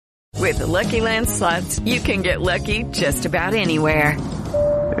With the Lucky Land Slots, you can get lucky just about anywhere.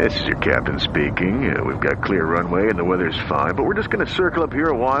 This is your captain speaking. We've got clear runway and the weather's fine, but we're just going to circle up here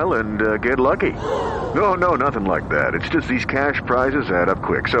a while and get lucky. No, nothing like that. It's just these cash prizes add up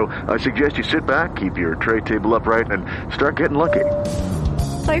quick. So I suggest you sit back, keep your tray table upright, and start getting lucky.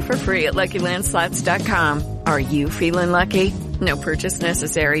 Play for free at LuckyLandSlots.com. Are you feeling lucky? No purchase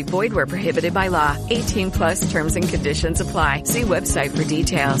necessary. Void where prohibited by law. 18+ terms and conditions apply. See website for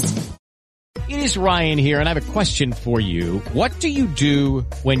details. It is Ryan here, and I have a question for you. What do you do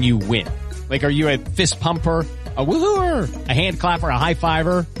when you win? Like, are you a fist pumper, a woohooer, a hand clapper, a high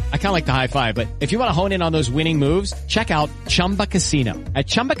fiver? I kind of like the high five, but if you want to hone in on those winning moves, check out Chumba Casino. At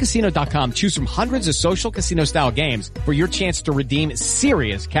ChumbaCasino.com, choose from hundreds of social casino style games for your chance to redeem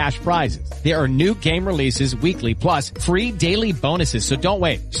serious cash prizes. There are new game releases weekly, plus free daily bonuses. So don't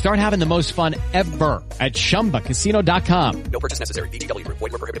wait. Start having the most fun ever at ChumbaCasino.com. No purchase necessary. VGW Group.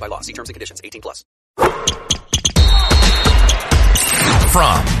 Void where prohibited by law. See terms and conditions. 18+.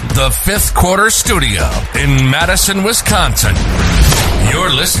 From the Fifth Quarter Studio in Madison, Wisconsin,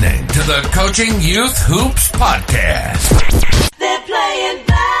 you're listening to the Coaching Youth Hoops Podcast. They're playing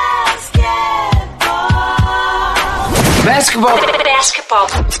basketball.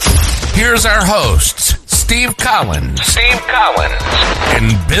 Here's our hosts, Steve Collins,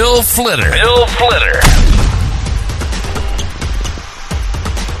 and Bill Flitter.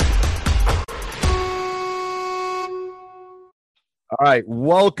 All right,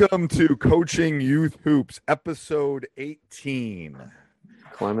 welcome to Coaching Youth Hoops, episode 18.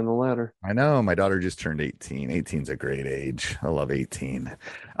 Climbing the ladder. I know, my daughter just turned 18. 18's a great age. I love 18.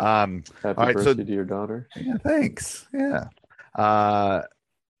 Happy birthday to your daughter. Yeah, thanks. Yeah.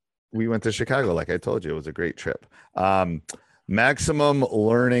 We went to Chicago, like I told you. It was a great trip. Maximum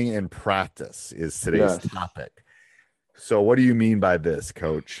learning and practice is today's topic. So what do you mean by this,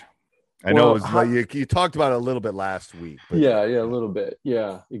 Coach? I know it was you talked about it a little bit last week. But... Yeah, a little bit.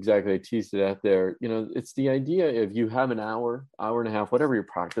 Yeah, exactly. I teased it out there. You know, it's the idea if you have an hour and a half, whatever your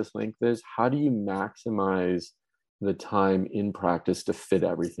practice length is, how do you maximize the time in practice to fit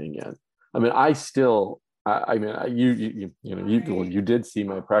everything in? I mean, you did see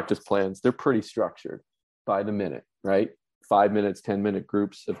my practice plans. They're pretty structured by the minute, right? 5 minutes, 10-minute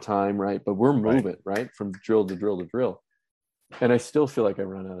groups of time, right? But we're moving, right? From drill to drill to drill. And I still feel like I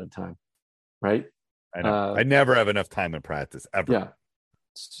run out of time. Right. I know. I never have enough time in practice ever. Yeah.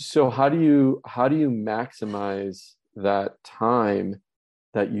 So how do you maximize that time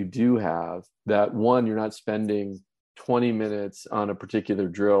that you do have, that one, you're not spending 20 minutes on a particular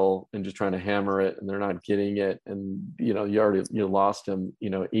drill and just trying to hammer it and they're not getting it. And, you lost them,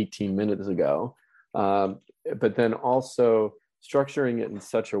 18 minutes ago. But then also structuring it in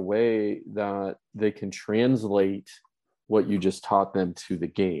such a way that they can translate what you just taught them to the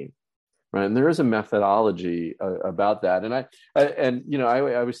game. Right. And there is a methodology about that. And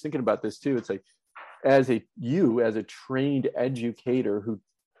I was thinking about this too. It's like, as a trained educator who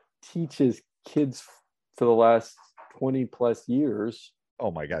teaches kids for the last 20 plus years.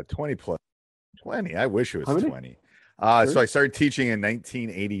 Oh my God. 20. I wish it was 20. So I started teaching in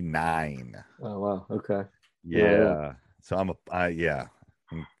 1989. Oh, wow. Okay. Yeah. So I'm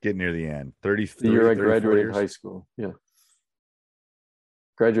getting near the end. 33. The year I graduated high school. Yeah.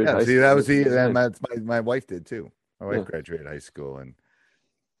 Graduated high school. That was my wife did too. My wife graduated high school in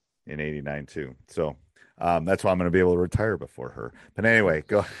 89 too. So that's why I'm going to be able to retire before her. But anyway,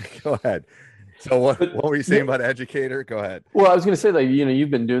 go ahead. So what were you saying about educator? Go ahead. Well, I was going to say that, you've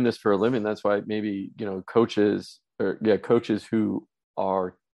been doing this for a living. That's why maybe, coaches who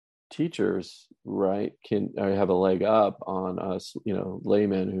are teachers, right, can have a leg up on us,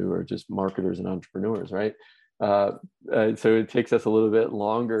 laymen who are just marketers and entrepreneurs, right? So it takes us a little bit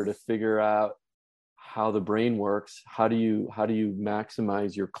longer to figure out how the brain works. How do you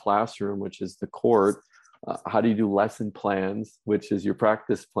maximize your classroom, which is the court? How do you do lesson plans, which is your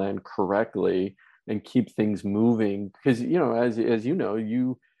practice plan, correctly, and keep things moving? Because as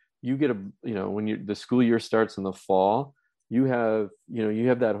you get when the school year starts in the fall, you have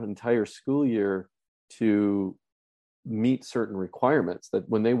that entire school year to meet certain requirements that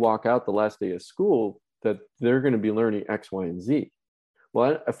when they walk out the last day of school, that they're going to be learning X, Y, and Z.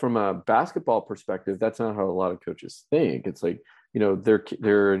 Well, from a basketball perspective, that's not how a lot of coaches think. It's like,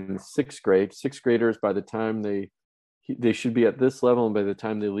 they're in sixth grade. Sixth graders, by the time they should be at this level, and by the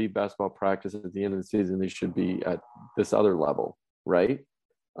time they leave basketball practice at the end of the season, they should be at this other level, right?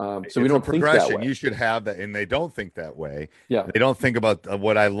 So we don't think that way. You should have that, and they don't think that way. Yeah, they don't think about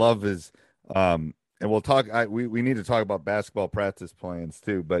what I love is, and we'll talk. We need to talk about basketball practice plans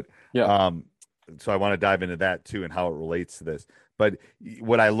too, but so I want to dive into that too and how it relates to this. But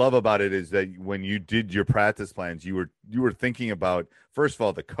what I love about it is that when you did your practice plans, you were thinking about, first of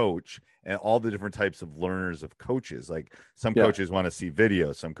all, the coach and all the different types of learners of coaches. Like some coaches want to see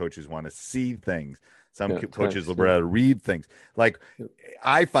videos, some coaches want to see things, some coaches would rather read things. Like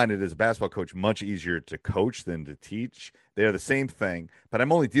I find it as a basketball coach much easier to coach than to teach. They're the same thing, but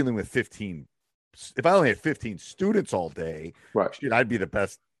I'm only dealing with 15. If I only had 15 students all day, right, shit, I'd be the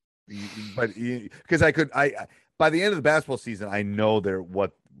best. But because I by the end of the basketball season, I know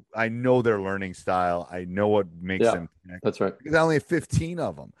their learning style. I know what makes them connect. That's right. Because I only have 15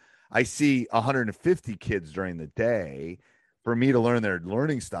 of them. I see 150 kids during the day. For me to learn their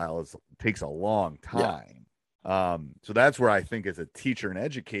learning style takes a long time. So that's where I think as a teacher and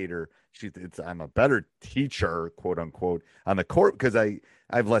educator, I'm a better teacher, quote unquote, on the court because I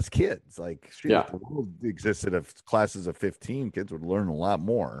have less kids. Like if the world existed of classes of 15, kids would learn a lot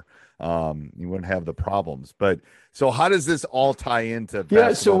more. You wouldn't have the problems. But so how does this all tie into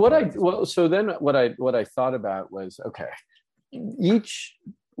so what I thought about was, okay,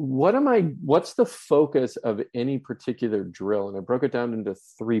 what's the focus of any particular drill? And I broke it down into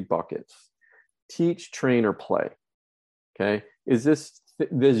 3 buckets: teach, train, or play. Okay. Is this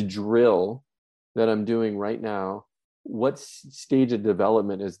drill that I'm doing right now, what stage of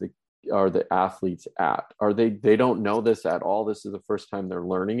development are the athletes at? They don't know this at all. This is the first time they're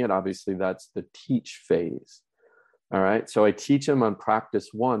learning it. Obviously that's the teach phase. All right. So I teach them on practice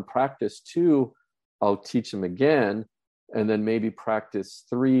 1, practice 2, I'll teach them again. And then maybe practice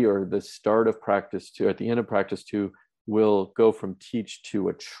 3 or the start of practice 2, at the end of practice 2, will go from teach to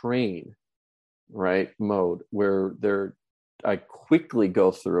a train, right, mode, where I quickly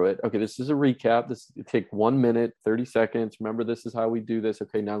go through it. Okay, this is a recap. Take 1 minute, 30 seconds. Remember, this is how we do this.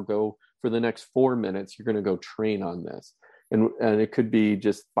 Okay, now go for the next 4 minutes. You're going to go train on this. And it could be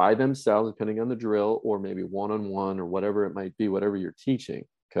just by themselves, depending on the drill, or maybe one-on-one or whatever it might be, whatever you're teaching.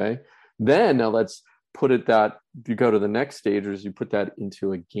 Okay. Then now let's put it that you go to the next stage is you put that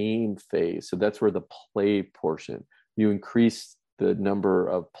into a game phase. So that's where the play portion, you increase the number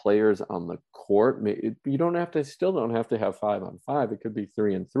of players on the court. You still don't have to have 5-on-5. It could be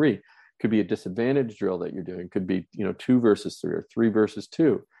 3-on-3. It could be a disadvantage drill that you're doing. It could be 2 versus 3 or 3 versus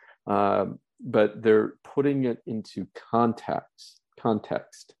 2. But they're putting it into context.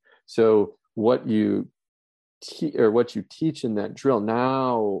 So what you teach in that drill,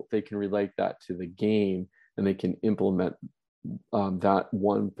 now they can relate that to the game and they can implement that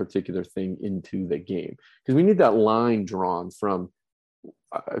one particular thing into the game. Because we need that line drawn from,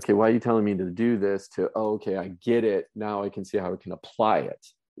 okay, why are you telling me to do this, to, oh, okay, I get it. Now I can see how I can apply it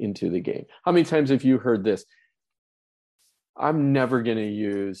into the game. How many times have you heard this? I'm never going to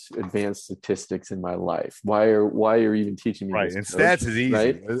use advanced statistics in my life. Why are you even teaching me? Right. And stats is easy.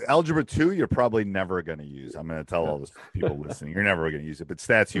 Right? Algebra 2, you're probably never going to use. I'm going to tell all the people listening, you're never going to use it, but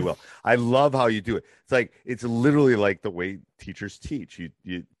stats you will. I love how you do it. It's literally like the way teachers teach.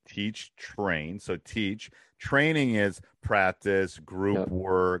 You teach, train. So teach. Training is practice, group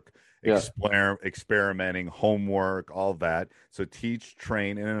work, experimenting, homework, all that. So teach,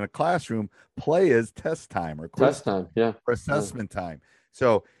 train, and in a classroom, play is test time or assessment time.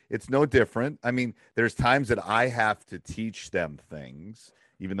 So it's no different. I mean, there's times that I have to teach them things,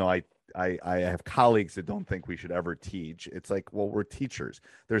 even though I have colleagues that don't think we should ever teach. It's like, well, we're teachers.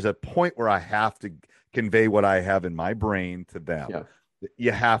 There's a point where I have to convey what I have in my brain to them. Yeah.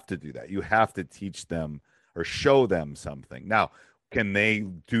 You have to do that. You have to teach them or show them something. Now, can they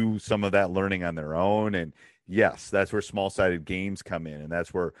do some of that learning on their own? And yes, that's where small-sided games come in, and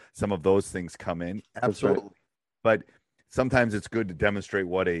that's where some of those things come in. Absolutely. Right. But sometimes it's good to demonstrate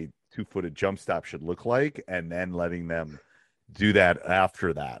what a 2-footed jump stop should look like, and then letting them do that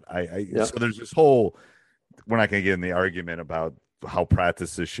after that. So there's this whole, we're not going to get in the argument about how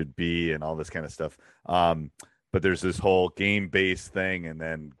practices should be and all this kind of stuff. But there's this whole game-based thing, and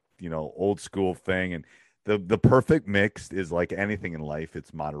then, old school thing. And the perfect mix is like anything in life.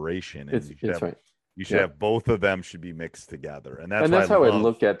 It's moderation. And you should have both of them should be mixed together. And that's how I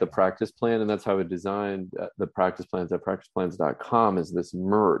look at the practice plan. And that's how I designed the practice plans at practiceplans.com, is this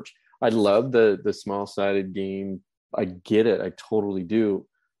merge. I love the small-sided game. I get it. I totally do.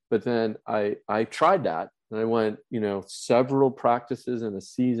 But then I tried that, and I went, several practices in a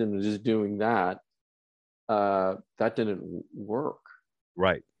season of just doing that. That didn't work.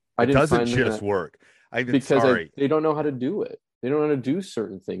 Right. It doesn't just work. Because they don't know how to do it. They don't know how to do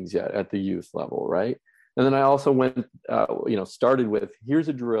certain things yet at the youth level, right? And then I also went, started with, here's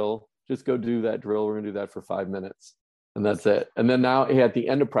a drill. Just go do that drill. We're going to do that for 5 minutes. And that's it. And then now at the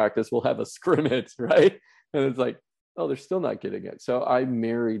end of practice, we'll have a scrimmage, right? And it's like, oh, they're still not getting it. So I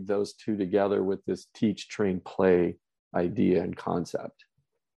married those two together with this teach, train, play idea and concept.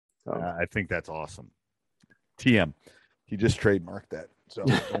 So. I think that's awesome. TM, he just trademarked that, so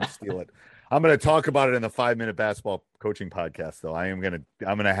don't steal it. I'm going to talk about it in the 5-minute basketball coaching podcast, though. I'm going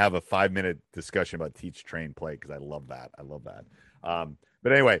to have a 5-minute discussion about teach, train, play, because I love that.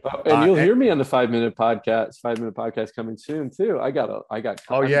 But anyway, and you'll hear me on the 5-minute podcast. 5-minute podcast coming soon too. I got.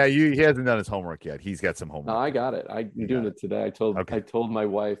 Oh yeah, he hasn't done his homework yet. He's got some homework. No, I got it. I'm doing it today. I told my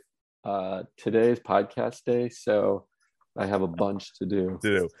wife today is podcast day, so I have a bunch to do.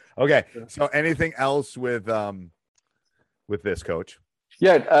 Okay. So anything else with this, Coach?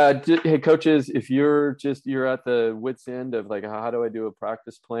 Yeah. Hey, coaches, if you're at the wit's end of like, how do I do a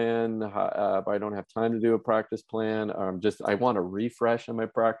practice plan? If I don't have time to do a practice plan, I want to refresh on my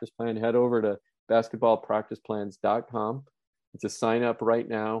practice plan, head over to basketballpracticeplans.com. It's a sign up right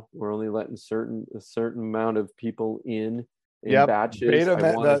now. We're only letting a certain amount of people in batches.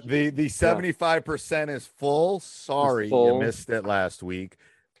 The 75% is full. Sorry, you missed it last week,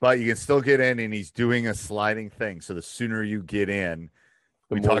 but you can still get in, and he's doing a sliding thing. So the sooner you get in,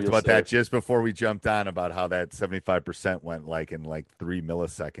 we talked about that just before we jumped on about how that 75% went in 3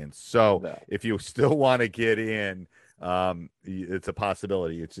 milliseconds. So if you still want to get in, it's a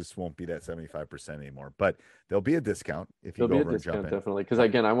possibility. It just won't be that 75% anymore, but there'll be a discount if you go over and jump in. Definitely. Because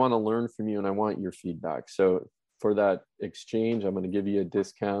again, I want to learn from you and I want your feedback. So for that exchange, I'm going to give you a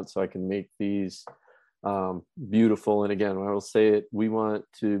discount so I can make these beautiful. And again, I will say it, we want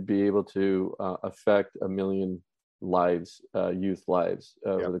to be able to affect 1 million lives, youth lives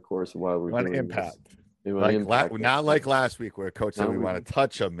over the course of while we're doing impact. Not like last week where Coach said we want to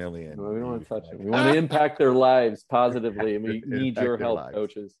touch 1 million. No, we don't want to touch them. We want to impact their lives positively, and we need your help,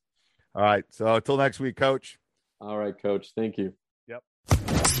 coaches. All right. So until next week, Coach. All right, Coach. Thank you. Yep.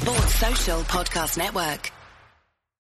 Sports Social Podcast Network.